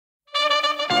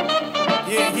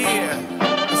Yeah,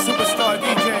 the superstar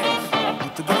DJs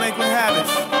with the delinquent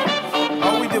habits.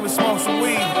 All we did was smoke some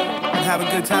weed and have a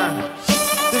good time.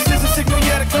 This is a signal,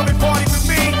 yeah, to come and party with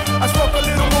me. I smoke a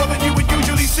little more than you would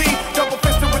usually see. Double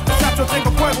fisted with the Chacho, take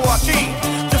a pueblo aquí.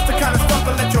 Just the kind of stuff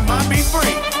to let your mind be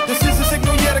free. This is a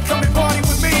signal, yeah, to come and party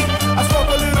with me. I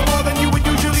smoke a little more than you would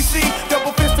usually see.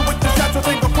 Double fisted with the Chacho,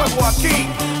 take a pueblo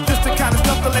aquí. Just the kind of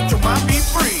stuff to let your mind be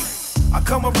free. I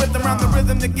come with rhythm around the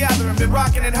rhythm to gathering. Been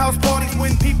rocking at house parties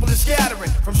when people are scattering.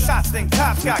 From shots, then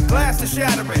cops got glass to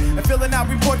shattering. And filling out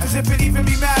reports as if it even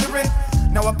be mattering.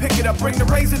 Now I pick it up, bring the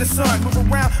rays to the sun. Move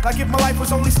around like if my life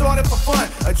was only started for fun.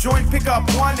 A joint, pick up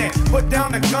one and put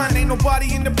down the gun. Ain't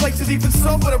nobody in the places even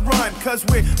sober to run. Cause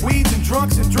we're weeds and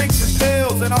drunks and drinks and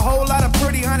pills. And a whole lot of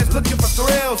pretty hunters looking for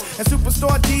thrills. And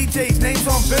superstar DJs, names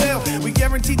on bill. We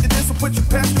guaranteed that this will put your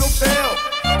past you'll fail.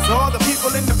 So all the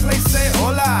people in the place say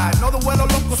hola. No the vuelo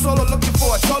loco solo looking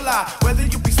for a chola. Whether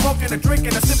you be smoking or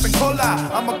drinking or sipping cola,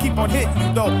 I'ma keep on hitting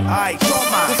you though. Aight,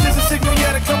 toma. This is a signal,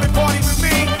 yeah, to come and party with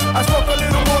me. I smoke a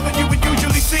little more than you would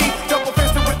usually see. Double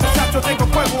fisted with the Chacho, take a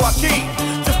pueblo aquí.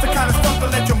 Just the kind of stuff to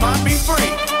let your mind be free.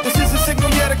 This is a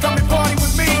signal, yeah, to come and party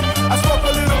with me. I smoke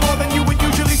a little more than you would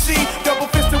usually see. Double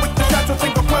fisted with the Chacho,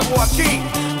 take a pueblo aquí.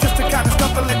 Just the kind of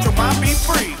stuff to let your mind be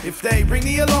free. If they bring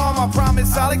the alarm, I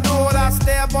promise I'll ignore it. I'll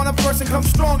stab on a person, come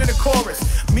strong in the chorus.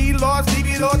 Me, Lord,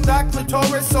 Stevie, Lord, Dr.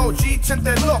 Torres, OG,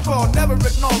 Chente, Loco, never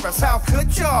ignore us. How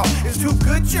could y'all? It's too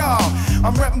good, y'all.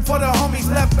 I'm repping for the homies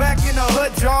left back in the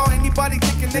hood, y'all. Anybody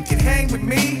thinking they can hang with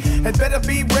me had better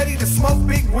be ready to smoke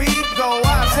big weed. Go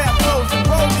eyes half closed and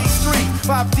roll these streets.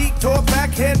 5 deep, door back,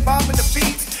 head bobbing the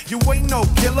beats. You ain't no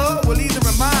killer, well either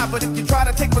am I. But if you try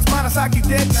to take what's mine, I'll sock you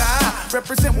dead in the eye.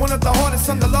 Represent one of the hardest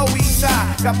on the low east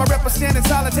side. Got my rapper standing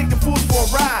solid, take the fools for a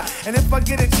ride. And if I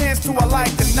get a chance to, I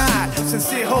like the nod.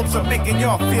 Sincere hopes of making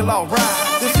y'all feel alright.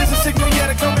 This is a signal, yeah,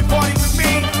 to come and party with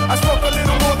me. I smoke a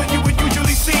little more than you would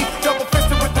usually see. Double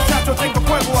fisted with the Chacho, take a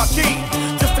pueblo aquí.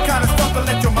 Just the kind of stuff to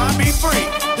let your mind be free.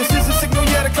 This is a signal,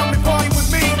 yeah, to come and party with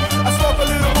me. I smoke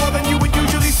a little more than you would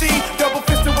usually see. Double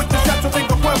fisted with the Chacho, take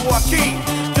a pueblo aquí.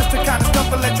 The kind of stuff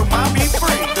to let your mind be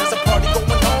free. There's a party going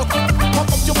on.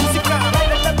 Pump up your music now. Light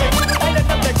it up,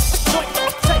 joint,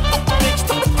 take things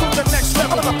to the next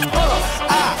level. There's a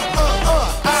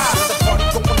party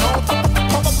going on.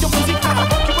 Pump up your music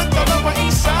now. You with the lower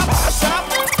east side,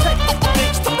 take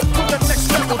things to the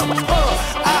next level.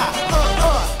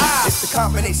 It's the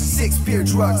combination 6 beer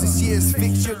drugs. This year's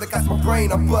fixture that got my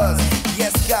brain on buzz.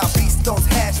 Yes, got beast stones,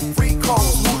 hash and free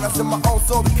cones. Moonlights in my own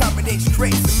soul. The combination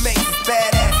creates and makes it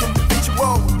badass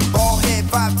individual. Ball head,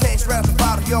 5'10", strap the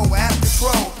bottle, yo, out of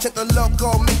control. Check the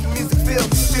logo, make the music feel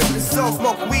the spirit and soul.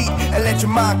 Smoke weed and let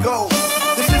your mind go.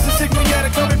 This is a signal, yeah, to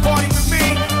come and party with me.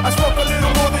 I smoke a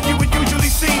little more than you would usually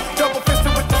see. Double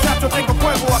fisted with the Chacho, take a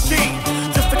pueblo aquí.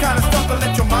 Just the kind of stuff to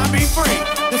let your mind be free.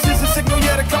 This is a signal,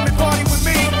 yeah, to come and party with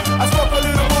me. I smoke a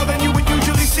little more than you would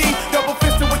usually see. Double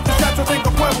fisted with the Chacho, take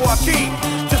a pueblo aquí.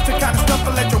 Just the kind of stuff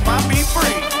to let your mind be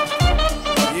free.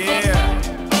 Yeah,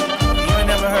 you ain't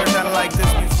never heard nothing like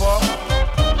this before.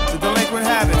 The delinquent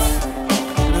habits,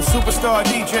 the superstar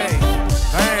DJ.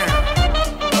 Damn,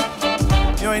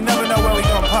 you ain't never know where we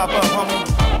gonna pop up, homie.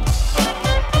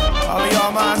 All of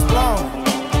y'all minds blown.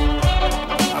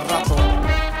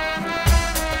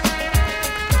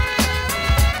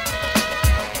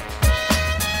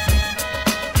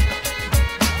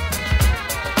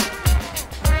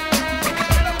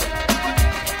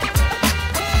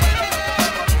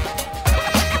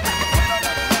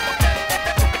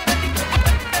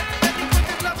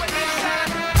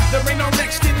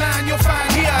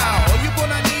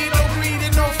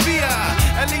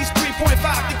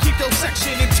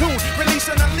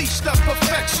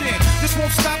 This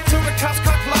won't stop till the cops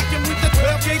cock blocking with the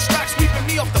 12-gauge stock sweeping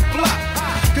me off the block.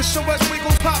 Cause show us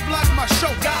wiggles pop like my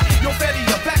show got. Yo, Betty,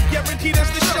 your back guaranteed as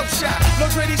the show shot. No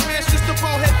trading smash, just a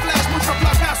ball head flash. Mucha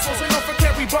placazos, ain't no for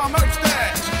carry bomb herb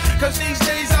stash. Cause these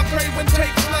days I pray when take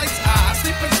flights. I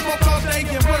sleep and smoke all day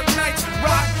and work nights.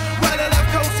 Rock, right or left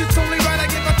coast, it's only right I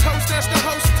give a toast as the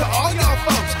host to all y'all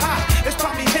folks. It's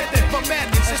probably hidden for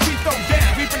madness as we throw down.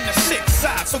 We bring the 6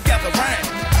 sides, so gather round.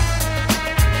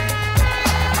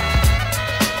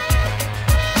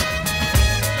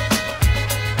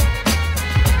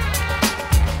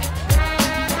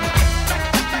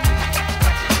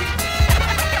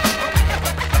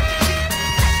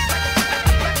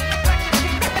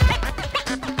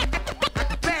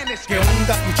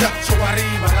 Muchacho,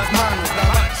 arriba las manos,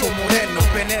 gabacho moreno,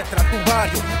 penetra tu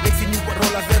barrio. Lazy New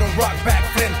rolas de rock back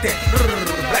frente.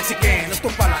 Black again, esto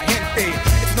pa' la gente.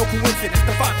 It's no coincidence,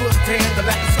 the 5'10", the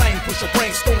Latin slang push a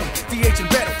brainstorm. DH in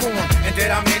better form, and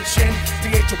did I mention?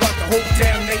 create you out the whole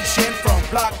damn nation. From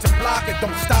block to block, it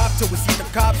don't stop till we see the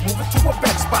cops moving to a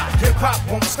better spot. Hip-hop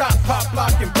won't stop, pop,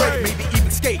 lock, and break. Maybe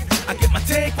even skate, I get my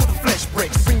take for the flesh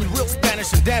breaks. Bring you real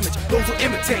Spanish and damage, those who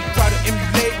imitate. Try to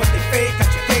emulate what they fake,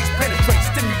 got your gaze penetrate,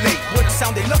 stimulate. What a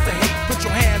sound they love to hate. Put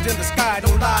your hands in the sky,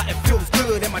 don't lie, it feels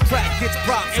good. And my track gets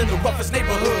props in the roughest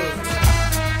neighborhoods.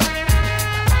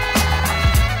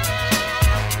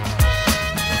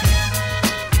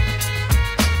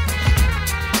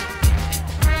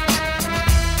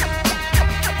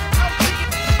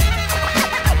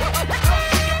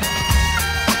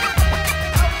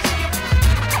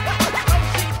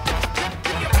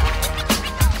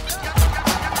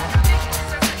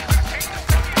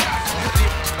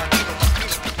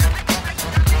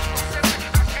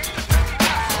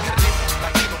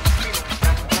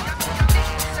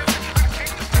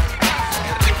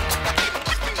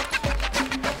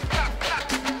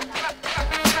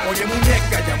 Oye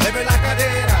muñeca, ya mueve la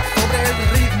cadera sobre el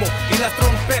ritmo y las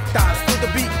trompetas. To the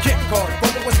beat, kick hard,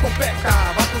 como escopeta.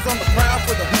 Vatos on the crowd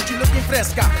for the hoochie looking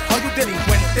fresca. All you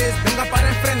delincuentes, venga para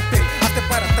enfrente. Hazte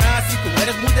para atrás si tú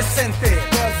eres muy decente.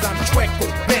 Cause I'm chueco,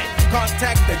 ven,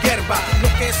 contact the hierba. Lo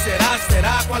que será,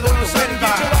 será cuando lo